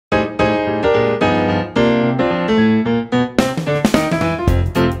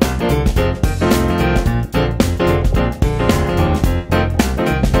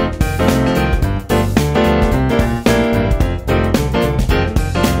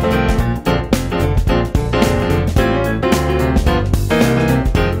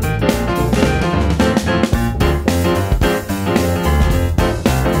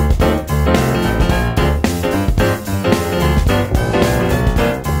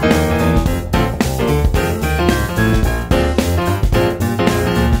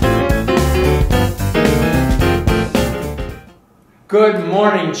Good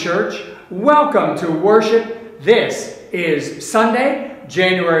morning, church. Welcome to worship. This is Sunday,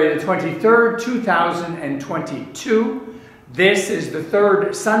 January the 23rd, 2022. This is the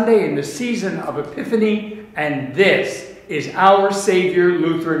third Sunday in the season of Epiphany, and this is Our Savior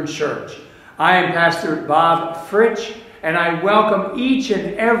Lutheran Church. I am Pastor Bob Fritsch, and I welcome each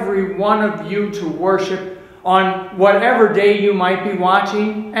and every one of you to worship on whatever day you might be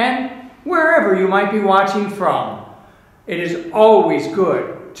watching and wherever you might be watching from. It is always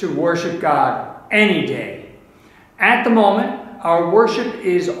good to worship God any day. At the moment, our worship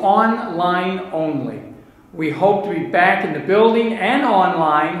is online only. We hope to be back in the building and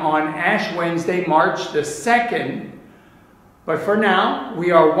online on Ash Wednesday, March the 2nd. But for now, we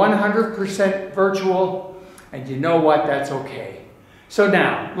are 100% virtual, and you know what? That's okay. So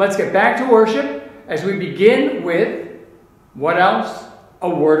now, let's get back to worship as we begin with, what else? A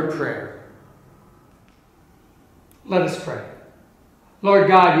word of prayer. Let us pray. Lord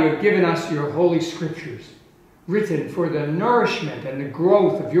God, you have given us your holy scriptures, written for the nourishment and the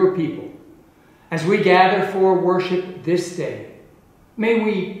growth of your people. As we gather for worship this day, may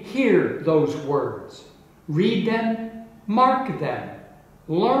we hear those words, read them, mark them,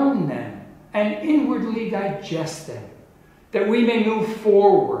 learn them, and inwardly digest them, that we may move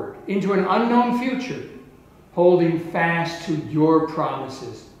forward into an unknown future, holding fast to your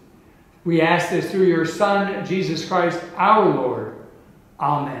promises. We ask this through your Son, Jesus Christ, our Lord.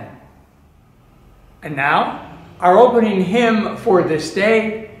 Amen. And now, our opening hymn for this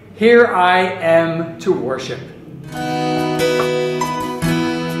day, Here I Am to Worship.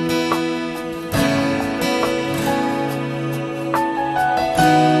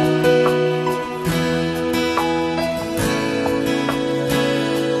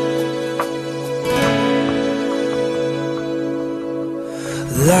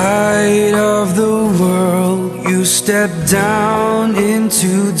 Light of the world, you step down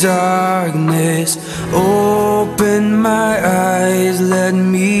into darkness. Open my eyes, let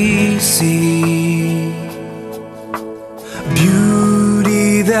me see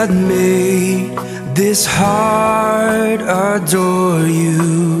beauty that made this heart adore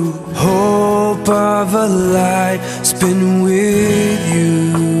you. Hope of a life spent with you.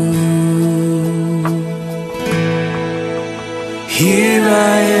 Here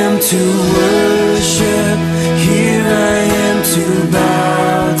I am to worship, here I am to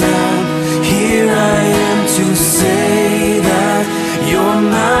bow down, here I am to say that you're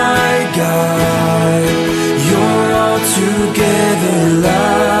my God. You're altogether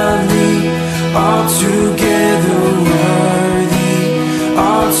lovely, altogether worthy,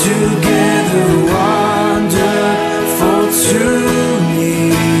 altogether wonderful to me.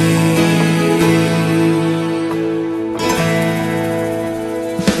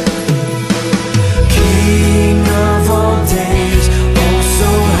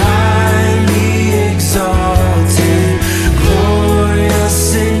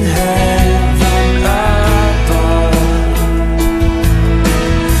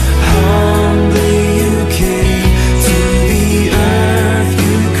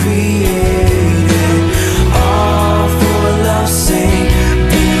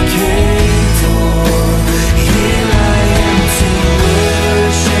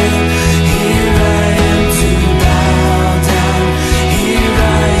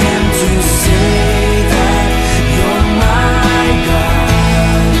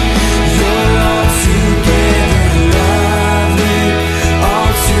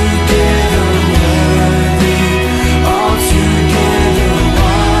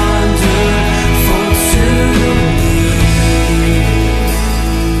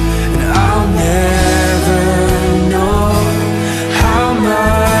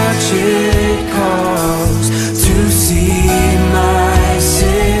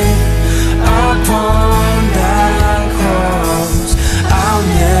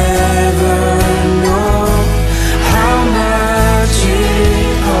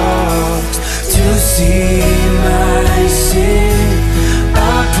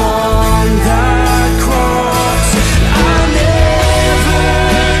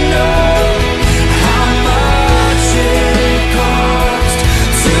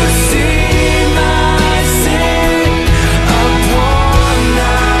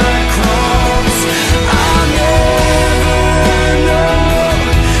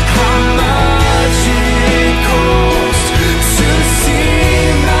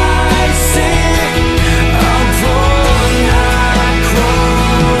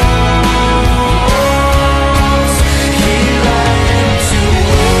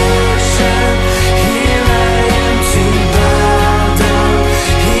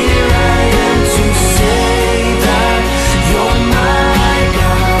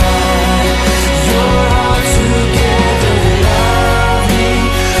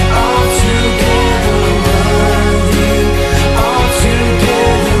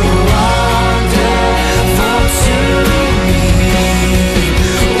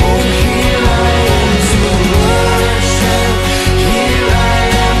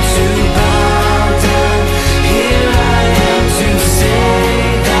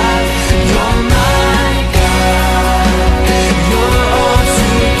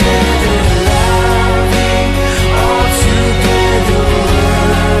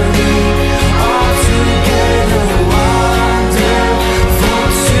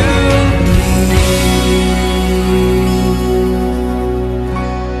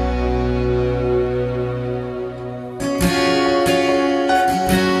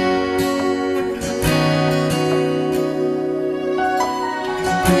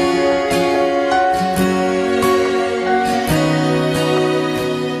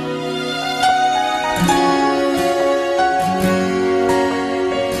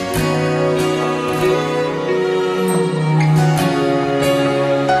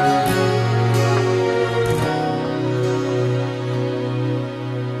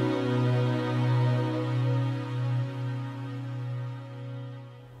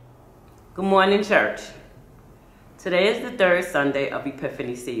 Good morning, church. Today is the third Sunday of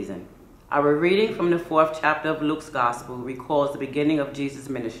Epiphany season. Our reading from the 4th chapter of Luke's Gospel recalls the beginning of Jesus'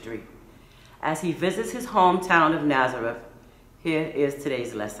 ministry. As he visits his hometown of Nazareth, here is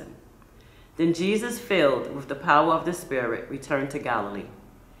today's lesson. Then Jesus, filled with the power of the Spirit, returned to Galilee,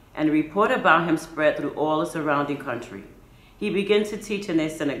 and the report about him spread through all the surrounding country. He began to teach in their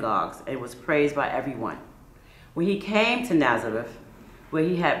synagogues and was praised by everyone. When he came to Nazareth, where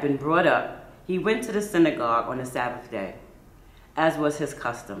he had been brought up, he went to the synagogue on the Sabbath day. As was his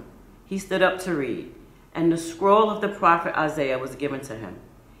custom, he stood up to read, and the scroll of the prophet Isaiah was given to him.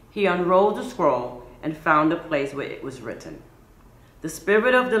 He unrolled the scroll and found the place where it was written, "The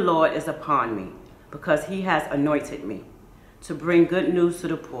Spirit of the Lord is upon me, because he has anointed me to bring good news to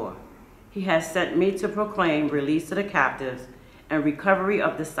the poor. He has sent me to proclaim release to the captives and recovery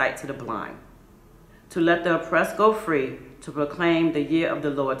of the sight to the blind, to let the oppressed go free, to proclaim the year of the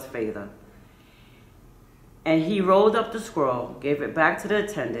Lord's favor." And he rolled up the scroll, gave it back to the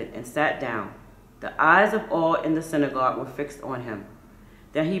attendant, and sat down. The eyes of all in the synagogue were fixed on him.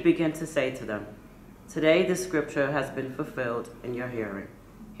 Then he began to say to them, "Today this scripture has been fulfilled in your hearing."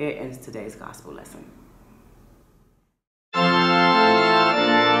 Here ends today's gospel lesson.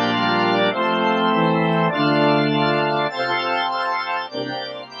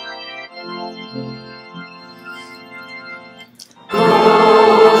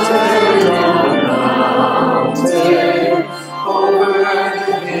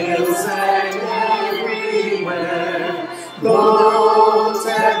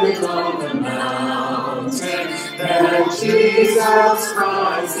 Jesus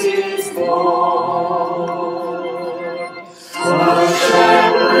Christ is born. While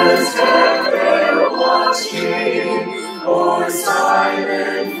shepherds kept their watching, o'er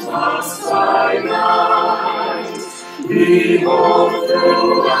silent flocks by night, behold,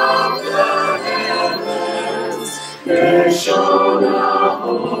 throughout the heavens there shone a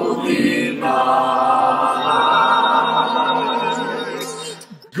holy light.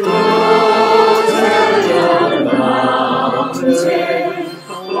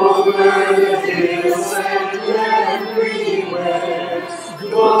 Over the hills and everywhere,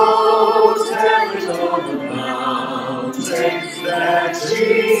 go tell it on the mountain that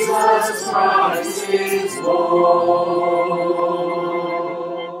Jesus Christ is born.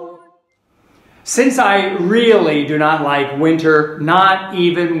 Since I really do not like winter, not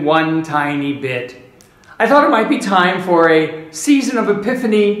even one tiny bit, I thought it might be time for a season of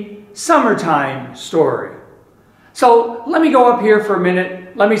Epiphany summertime story. So let me go up here for a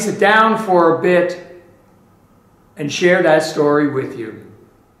minute. Let me sit down for a bit and share that story with you.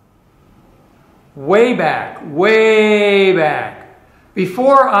 Way back,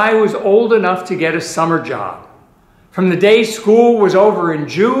 before I was old enough to get a summer job, from the day school was over in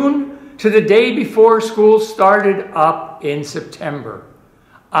June to the day before school started up in September,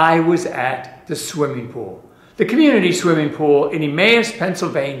 I was at the swimming pool, the community swimming pool in Emmaus,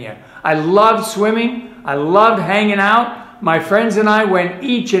 Pennsylvania. I loved swimming. I loved hanging out. My friends and I went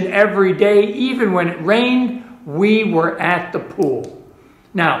each and every day. Even when it rained, we were at the pool.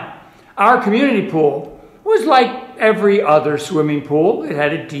 Now, our community pool was like every other swimming pool. It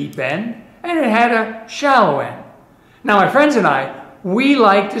had a deep end and it had a shallow end. Now, my friends and I, we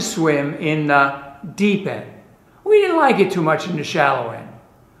liked to swim in the deep end. We didn't like it too much in the shallow end.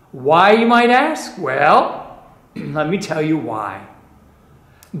 Why, you might ask? Well, let me tell you why.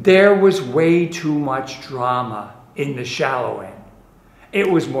 There was way too much drama in the shallow end.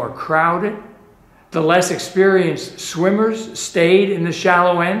 It was more crowded. The less experienced swimmers stayed in the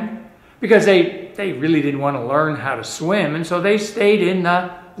shallow end because they really didn't want to learn how to swim, and so they stayed in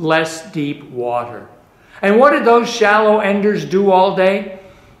the less deep water. And what did those shallow enders do all day?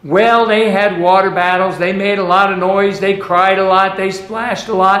 Well, they had water battles. They made a lot of noise. They cried a lot. They splashed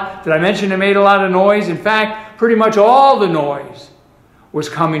a lot. Did I mention they made a lot of noise? In fact, pretty much all the noise was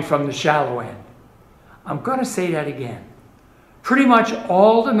coming from the shallow end. I'm going to say that again. Pretty much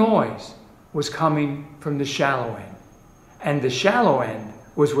all the noise was coming from the shallow end. And the shallow end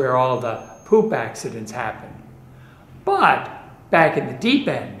was where all the poop accidents happened. But back in the deep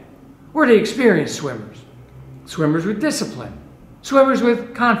end were the experienced swimmers. Swimmers with discipline. Swimmers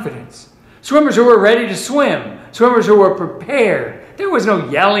with confidence. Swimmers who were ready to swim. Swimmers who were prepared. There was no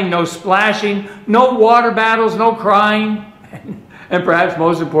yelling, no splashing, no water battles, no crying. And perhaps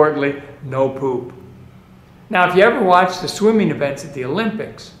most importantly, no poop. Now, if you ever watch the swimming events at the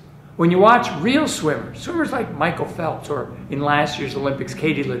Olympics, when you watch real swimmers like Michael Phelps, or in last year's Olympics,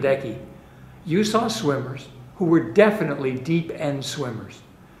 Katie Ledecky, you saw swimmers who were definitely deep-end swimmers.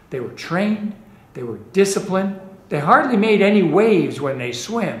 They were trained, they were disciplined, they hardly made any waves when they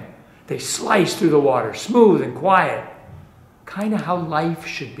swim. They slice through the water, smooth and quiet. Kind of how life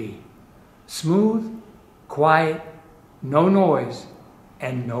should be. Smooth, quiet, no noise,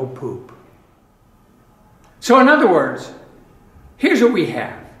 and no poop. So in other words, here's what we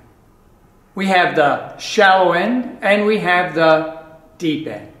have. We have the shallow end and we have the deep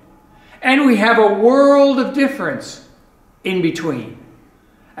end. And we have a world of difference in between.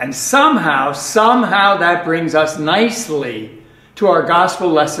 And somehow that brings us nicely to our gospel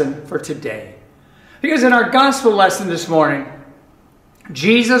lesson for today. Because in our gospel lesson this morning,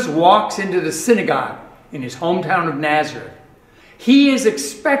 Jesus walks into the synagogue in his hometown of Nazareth. He is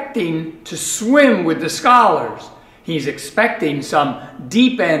expecting to swim with the scholars. He's expecting some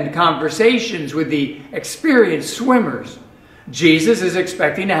deep-end conversations with the experienced swimmers. Jesus is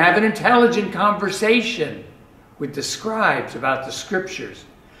expecting to have an intelligent conversation with the scribes about the scriptures.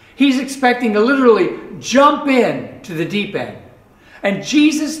 He's expecting to literally jump in to the deep end. And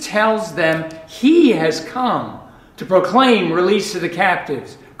Jesus tells them he has come to proclaim release to the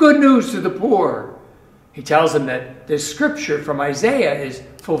captives, good news to the poor. He tells them that this scripture from Isaiah is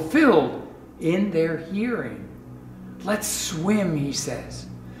fulfilled in their hearing. Let's swim, he says.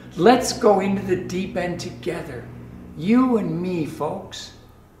 Let's go into the deep end together. You and me, folks.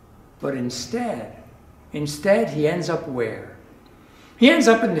 But instead he ends up where? He ends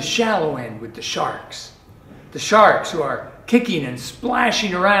up in the shallow end with the sharks. The sharks who are kicking and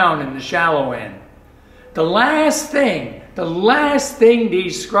splashing around in the shallow end. The last thing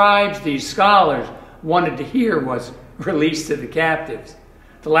these scribes, these scholars wanted to hear was release to the captives.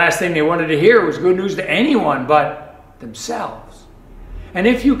 The last thing they wanted to hear was good news to anyone but themselves. And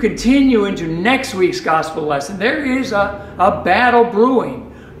if you continue into next week's gospel lesson, there is a battle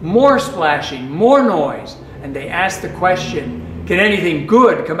brewing. More splashing, more noise. And they ask the question, can anything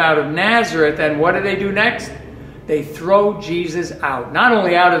good come out of Nazareth? And what do next? They throw Jesus out. Not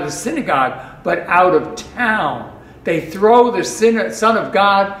only out of the synagogue, but out of town. They throw the Son of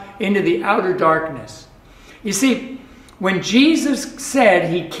God into the outer darkness. You see, when Jesus said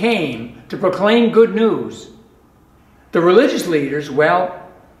he came to proclaim good news, the religious leaders, well,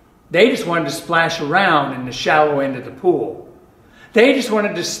 they just wanted to splash around in the shallow end of the pool. They just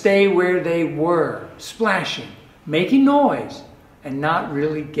wanted to stay where they were, splashing, making noise, and not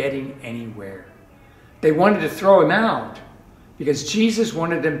really getting anywhere. They wanted to throw him out because Jesus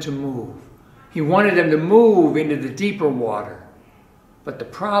wanted them to move. He wanted them to move into the deeper water. But the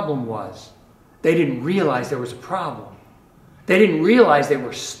problem was, they didn't realize there was a problem. They didn't realize they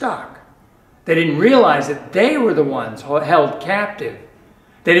were stuck. They didn't realize that they were the ones held captive.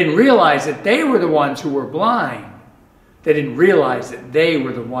 They didn't realize that they were the ones who were blind. They didn't realize that they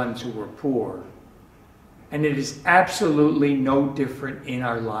were the ones who were poor. And it is absolutely no different in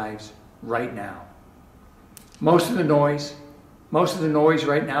our lives right now. Most of the noise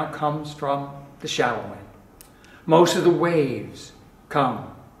right now comes from the shallow end. Most of the waves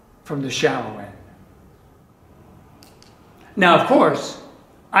come from the shallow end. Now, of course,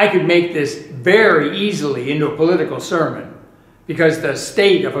 I could make this very easily into a political sermon because the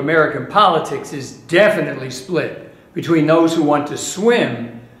state of American politics is definitely split between those who want to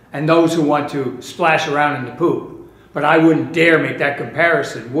swim and those who want to splash around in the poop. But I wouldn't dare make that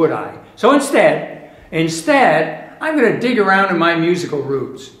comparison, would I? So instead, I'm going to dig around in my musical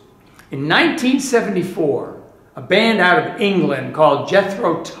roots. In 1974, a band out of England called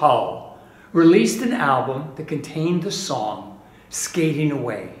Jethro Tull released an album that contained the song Skating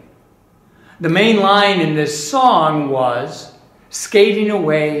Away. The main line in this song was, skating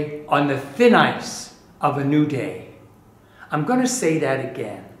away on the thin ice of a new day. I'm going to say that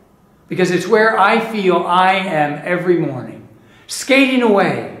again because it's where I feel I am every morning, skating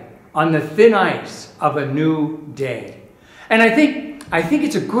away on the thin ice of a new day. And I think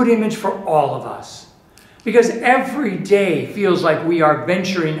it's a good image for all of us because every day feels like we are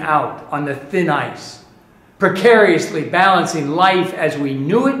venturing out on the thin ice, precariously balancing life as we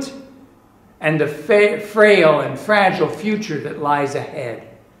knew it and the frail and fragile future that lies ahead.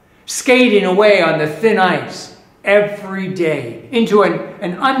 Skating away on the thin ice every day into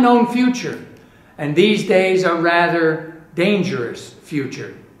an unknown future. And these days a rather dangerous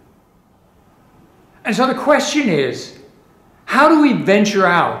future. And so the question is, how do we venture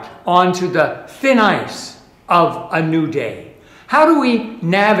out onto the thin ice of a new day? How do we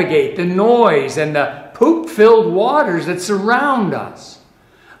navigate the noise and the poop-filled waters that surround us?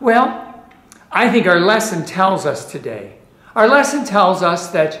 Well, I think our lesson tells us today. Our lesson tells us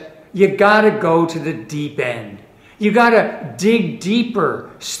that you gotta go to the deep end. You gotta dig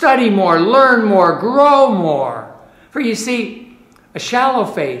deeper, study more, learn more, grow more. For you see, a shallow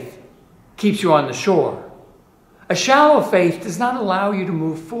faith keeps you on the shore. A shallow faith does not allow you to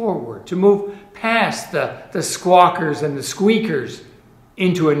move forward, to move past the squawkers and the squeakers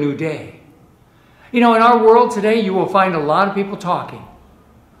into a new day. You know, in our world today, you will find a lot of people talking,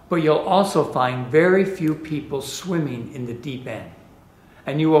 but you'll also find very few people swimming in the deep end.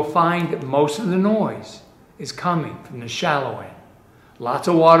 And you will find that most of the noise is coming from the shallow end. Lots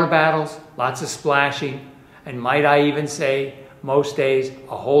of water battles, lots of splashing, and might I even say, most days,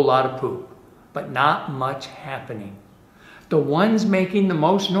 a whole lot of poop, but not much happening. The ones making the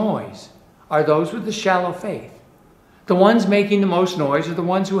most noise are those with the shallow faith. The ones making the most noise are the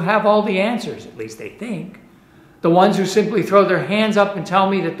ones who have all the answers, at least they think. The ones who simply throw their hands up and tell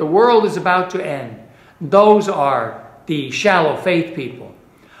me that the world is about to end. Those are the shallow faith people.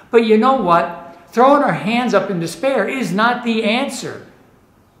 But you know what? Throwing our hands up in despair is not the answer.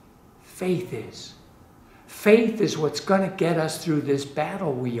 Faith is. Faith is what's going to get us through this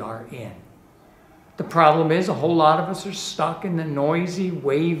battle we are in. The problem is a whole lot of us are stuck in the noisy,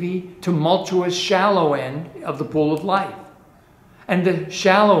 wavy, tumultuous shallow end of the pool of life and the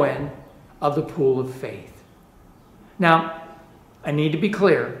shallow end of the pool of faith. Now, I need to be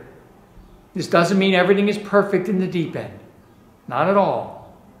clear. This doesn't mean everything is perfect in the deep end. Not at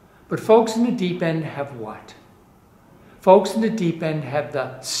all. But folks in the deep end have what? Folks in the deep end have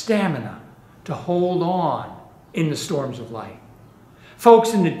the stamina to hold on in the storms of life.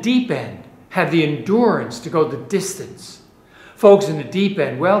 Folks in the deep end have the endurance to go the distance. Folks in the deep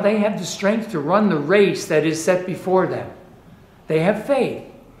end, well, they have the strength to run the race that is set before them. They have faith.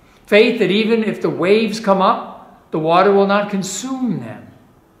 Faith that even if the waves come up, the water will not consume them.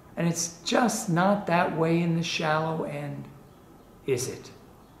 And it's just not that way in the shallow end, is it?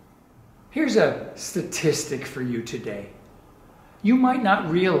 Here's a statistic for you today. You might not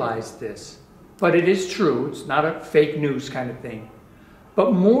realize this, but it is true. It's not a fake news kind of thing.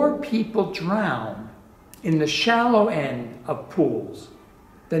 But more people drown in the shallow end of pools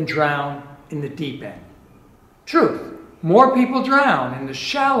than drown in the deep end. Truth. More people drown in the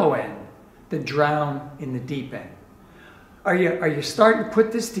shallow end than drown in the deep end. Are you starting to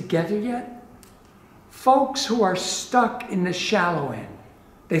put this together yet? Folks who are stuck in the shallow end,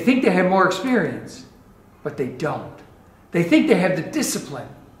 they think they have more experience, but they don't. They think they have the discipline,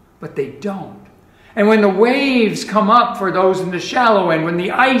 but they don't. And when the waves come up for those in the shallow end, when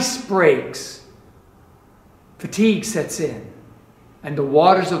the ice breaks, fatigue sets in, and the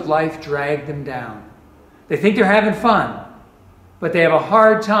waters of life drag them down. They think they're having fun, but they have a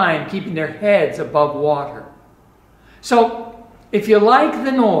hard time keeping their heads above water. So, if you like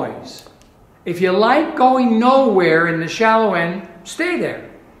the noise, if you like going nowhere in the shallow end, stay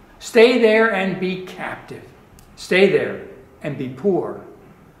there. Stay there and be captive. Stay there and be poor.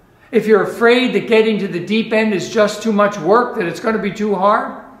 If you're afraid that getting to the deep end is just too much work, that it's going to be too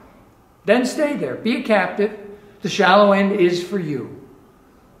hard, then stay there. Be a captive. The shallow end is for you.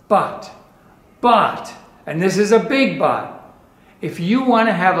 But, and this is a big but, if you want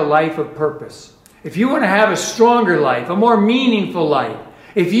to have a life of purpose, if you want to have a stronger life, a more meaningful life,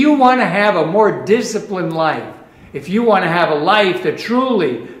 if you want to have a more disciplined life, if you want to have a life that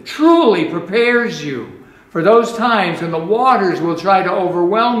truly, truly prepares you for those times when the waters will try to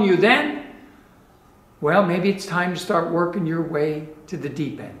overwhelm you, then, well, maybe it's time to start working your way to the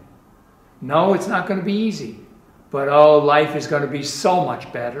deep end. No, it's not going to be easy, but oh, life is going to be so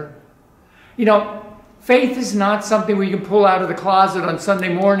much better. You know, faith is not something we can pull out of the closet on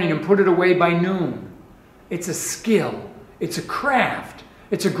Sunday morning and put it away by noon. It's a skill. It's a craft.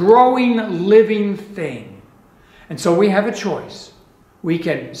 It's a growing, living thing. And so we have a choice. We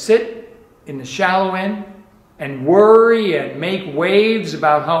can sit in the shallow end and worry and make waves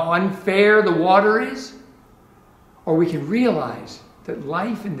about how unfair the water is, or we can realize that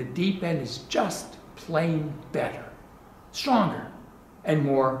life in the deep end is just plain better, stronger, and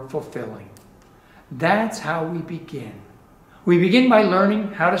more fulfilling. That's how we begin. We begin by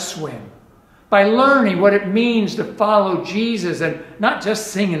learning how to swim, by learning what it means to follow Jesus and not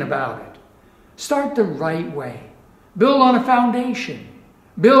just singing about it. Start the right way. Build on a foundation.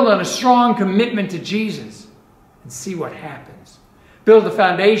 Build on a strong commitment to Jesus and see what happens. Build a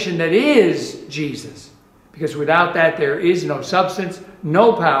foundation that is Jesus, because without that there is no substance,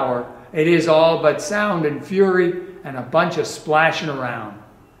 no power. It is all but sound and fury and a bunch of splashing around.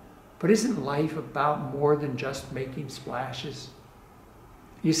 But isn't life about more than just making splashes?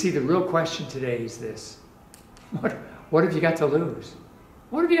 You see, the real question today is this. What have you got to lose?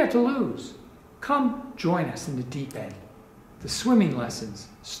 What have you got to lose? Come join us in the deep end. The swimming lessons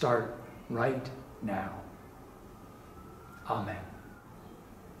start right now. Amen.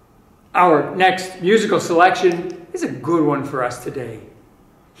 Our next musical selection is a good one for us today.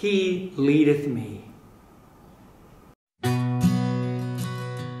 He Leadeth Me.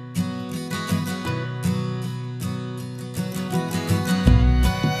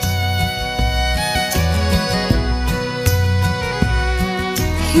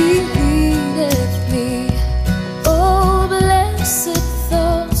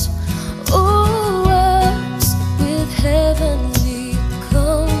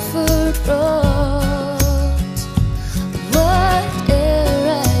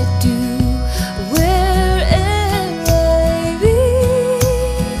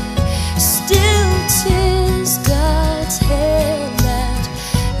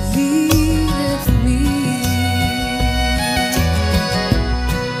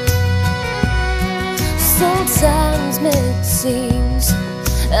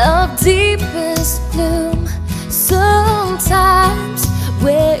 of deepest gloom, sometimes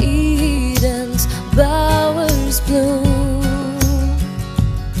where Eden's bowers bloom,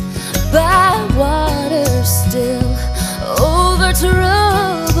 by water still, over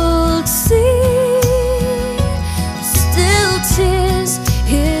troubled sea, still 'tis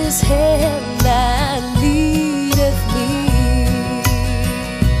his hand that leadeth me.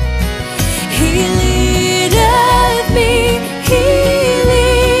 He leadeth me, he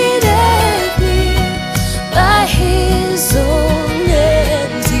leadeth me by his own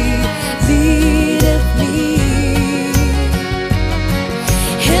hand, he leadeth me.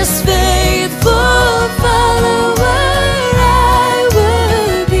 His faithful follower I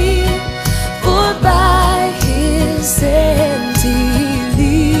would be, for by his hand he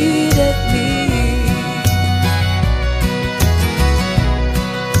leadeth me.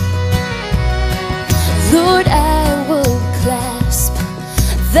 Lord, I will clasp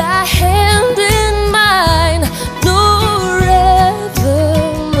thy hand in mine, nor ever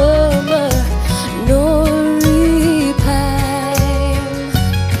murmur, nor repine.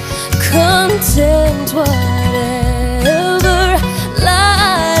 Content whatever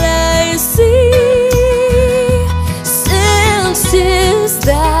light I see, since 'tis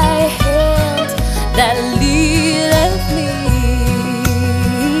thy hand that leadeth me.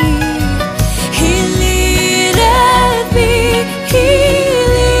 He leadeth me, he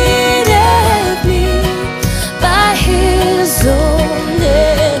leadeth me by his own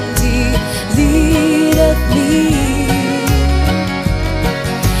hand, he leadeth me.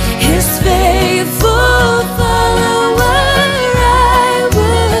 His faithful follower I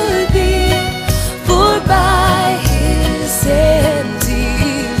would be, for by his hand he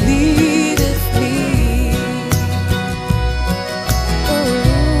leadeth me.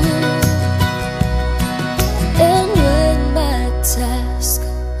 And when my task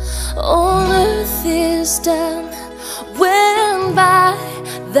on earth is done, when by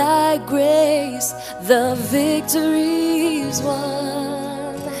thy grace the victory's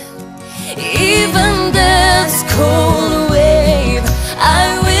won, even death's cold wave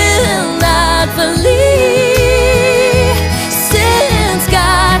I will not flee, since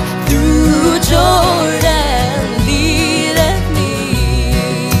God through Jordan leadeth me.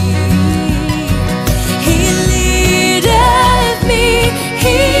 He leadeth me,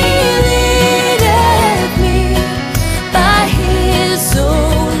 he leadeth me by his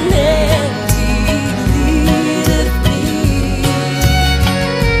own hand, he leadeth me.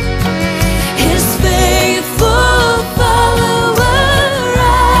 His faithful follower I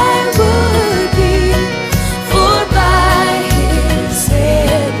would be, for by his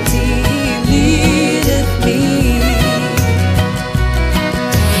hand he leadeth me.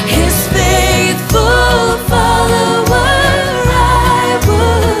 His faithful follower I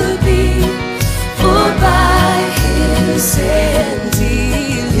would be, for by his hand he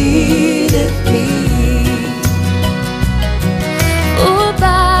leadeth me. For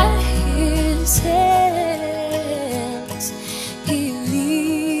by his hands he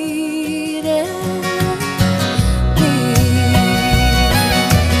leadeth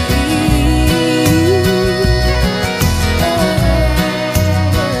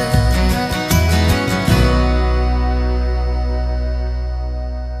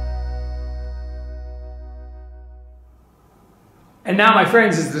And now, my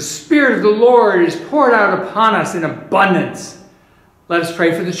friends, as the Spirit of the Lord is poured out upon us in abundance, let us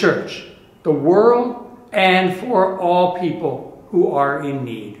pray for the church, the world, and for all people who are in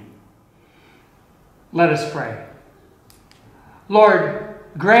need. Let us pray. Lord,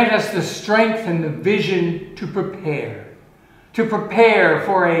 grant us the strength and the vision to prepare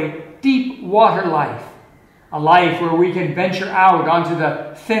for a deep water life, a life where we can venture out onto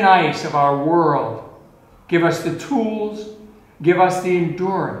the thin ice of our world. Give us the tools, give us the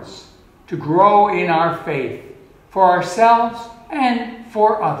endurance to grow in our faith for ourselves and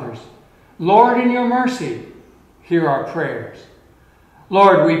for others. Lord, in your mercy, hear our prayers.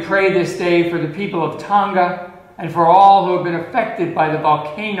 Lord, we pray this day for the people of Tonga and for all who have been affected by the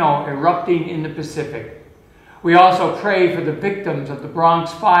volcano erupting in the Pacific. We also pray for the victims of the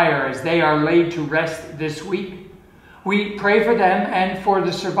Bronx fire as they are laid to rest this week. We pray for them and for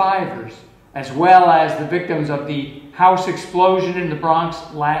the survivors, as well as the victims of the house explosion in the Bronx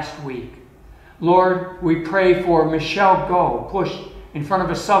last week. Lord, we pray for Michelle Go, pushed in front of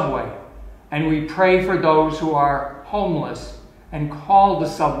a subway, and we pray for those who are homeless and call the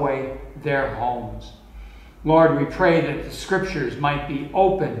subway their homes. Lord, we pray that the scriptures might be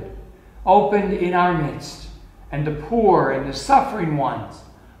opened in our midst, and the poor and the suffering ones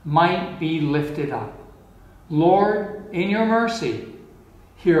might be lifted up. Lord, in your mercy,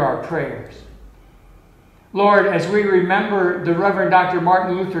 hear our prayers. Lord, as we remember the Reverend Dr.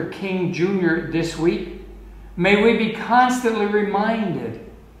 Martin Luther King Jr. this week, may we be constantly reminded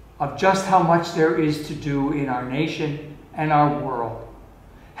of just how much there is to do in our nation and our world.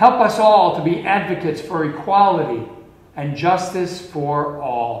 Help us all to be advocates for equality and justice for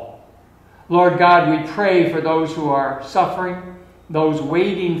all. Lord God, we pray for those who are suffering, those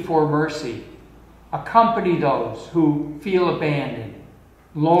waiting for mercy. Accompany those who feel abandoned.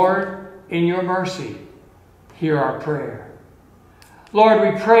 Lord, in your mercy, hear our prayer. Lord,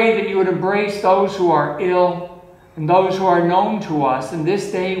 we pray that you would embrace those who are ill and those who are known to us. And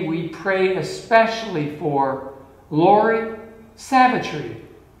this day we pray especially for Lori, Savitri,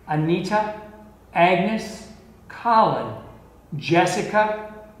 Anita, Agnes, Colin,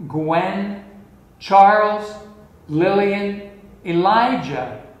 Jessica, Gwen, Charles, Lillian,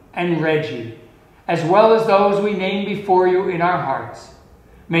 Elijah, and Reggie, as well as those we name before you in our hearts.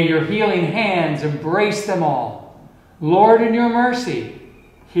 May your healing hands embrace them all. Lord, in your mercy,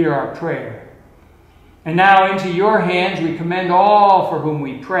 hear our prayer. And now into your hands we commend all for whom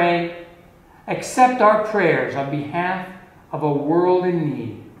we pray. Accept our prayers on behalf of a world in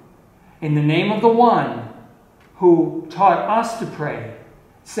need. In the name of the one who taught us to pray,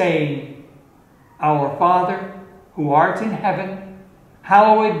 saying, Our Father, who art in heaven,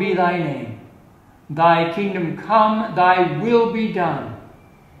 hallowed be thy name. Thy kingdom come, thy will be done,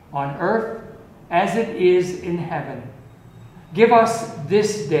 on earth as it is in heaven. Give us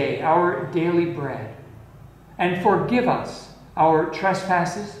this day our daily bread, and forgive us our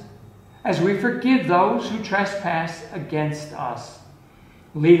trespasses, as we forgive those who trespass against us.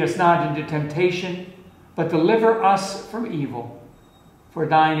 Lead us not into temptation, but deliver us from evil. For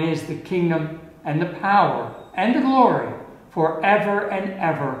thine is the kingdom, and the power, and the glory, forever and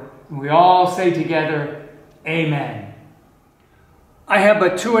ever. And we all say together, Amen. I have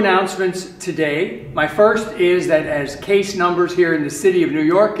but two announcements today. My first is that as case numbers here in the city of New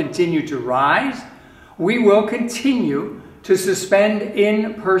York continue to rise, we will continue to suspend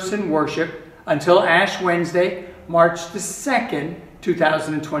in-person worship until Ash Wednesday, March the 2nd,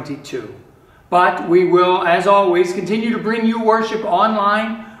 2022. But we will, as always, continue to bring you worship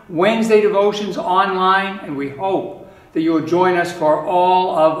online, Wednesday devotions online, and we hope that you will join us for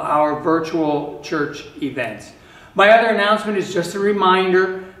all of our virtual church events. My other announcement is just a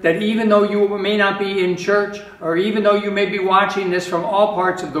reminder that even though you may not be in church, or even though you may be watching this from all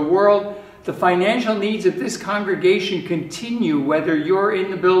parts of the world, the financial needs of this congregation continue whether you're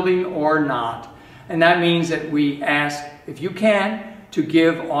in the building or not. And that means that we ask, if you can, to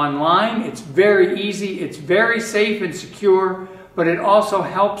give online. It's very easy, it's very safe and secure, but it also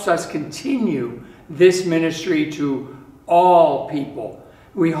helps us continue this ministry to all people.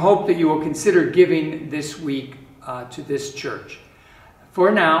 We hope that you will consider giving this week to this church.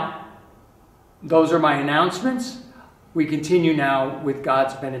 For now, those are my announcements. We continue now with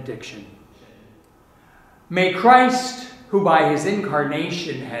God's benediction. May Christ, who by his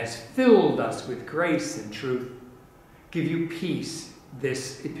incarnation has filled us with grace and truth, give you peace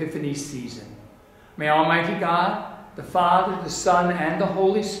this Epiphany season. May Almighty God, the Father, the Son, and the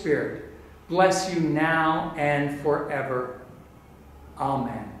Holy Spirit bless you now and forever.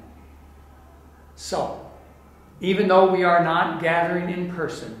 Amen. So, even though we are not gathering in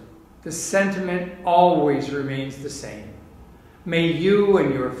person, the sentiment always remains the same. May you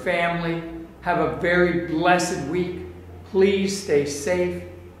and your family have a very blessed week. Please stay safe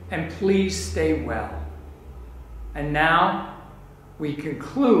and please stay well. And now we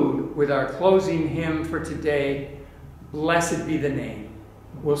conclude with our closing hymn for today, Blessed Be the Name.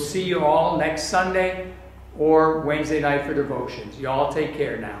 We'll see you all next Sunday or Wednesday night for devotions. You all take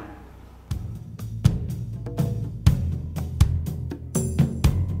care now.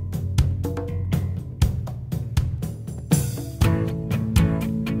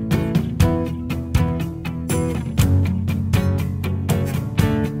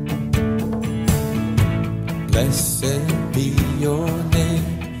 Blessed be your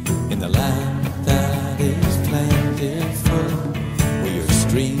name in the land that is plentiful, where your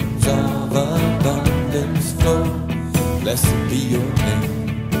streams of abundance flow. Blessed be your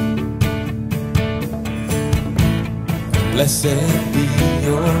name. Blessed be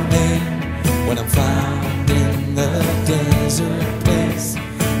your name when I'm found in the desert place,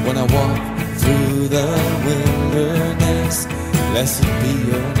 when I walk through the wilderness. Blessed be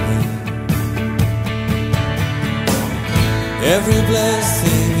your name. Every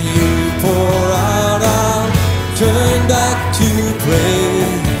blessing you pour out, I'll turn back to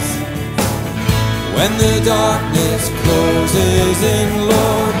praise. When the darkness closes in,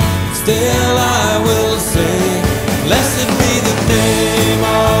 Lord, still I will say, blessed be the name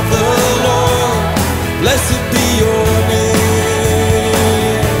of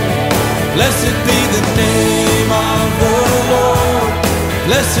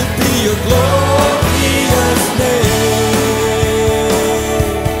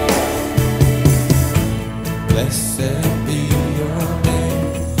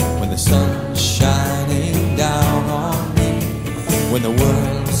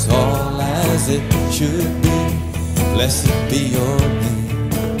should be. Blessed be your name.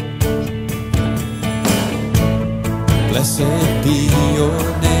 Blessed be your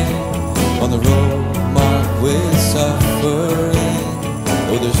name. On the road marked with suffering,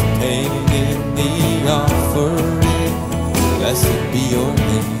 oh, there's pain in the offering. Blessed be your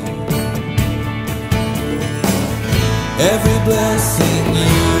name. Every blessing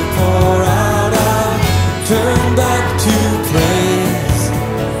you pour out, I'll turn back to praise.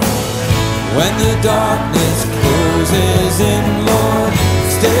 When the darkness closes in, Lord,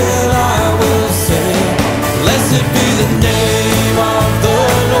 still I will say, blessed be the name of the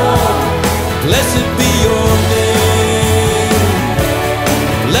Lord. Blessed be your name.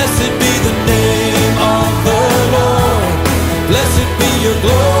 Blessed be the name of the Lord. Blessed be your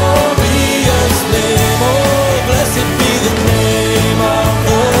glorious name. Oh, blessed be the name of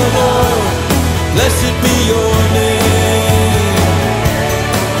the Lord. Blessed be your name.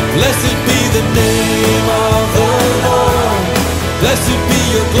 Blessed be the name of the Lord. Blessed be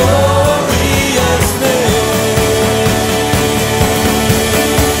your glorious name.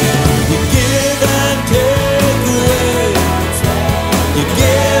 You give and take away. You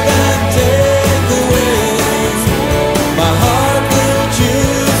give and take away. My heart will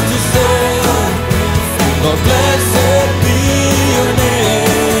choose to say, Lord, blessed be your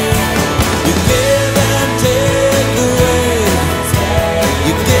name. You give and take away.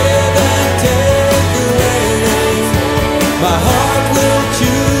 You give and take away. My heart will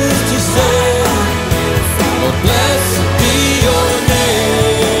choose to say, Lord, blessed be your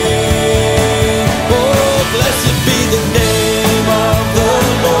name. Oh, blessed be the name of the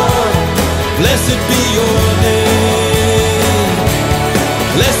Lord. Blessed be your name.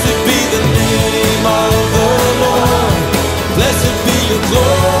 Blessed be the name of the Lord. Blessed be your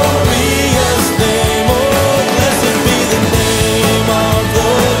glorious name. Oh, blessed be the name of the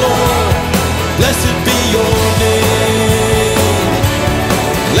Lord. Blessed be your name.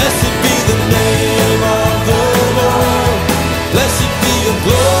 Blessed be the name of the Lord. Blessed be your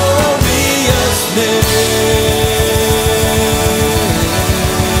glorious name.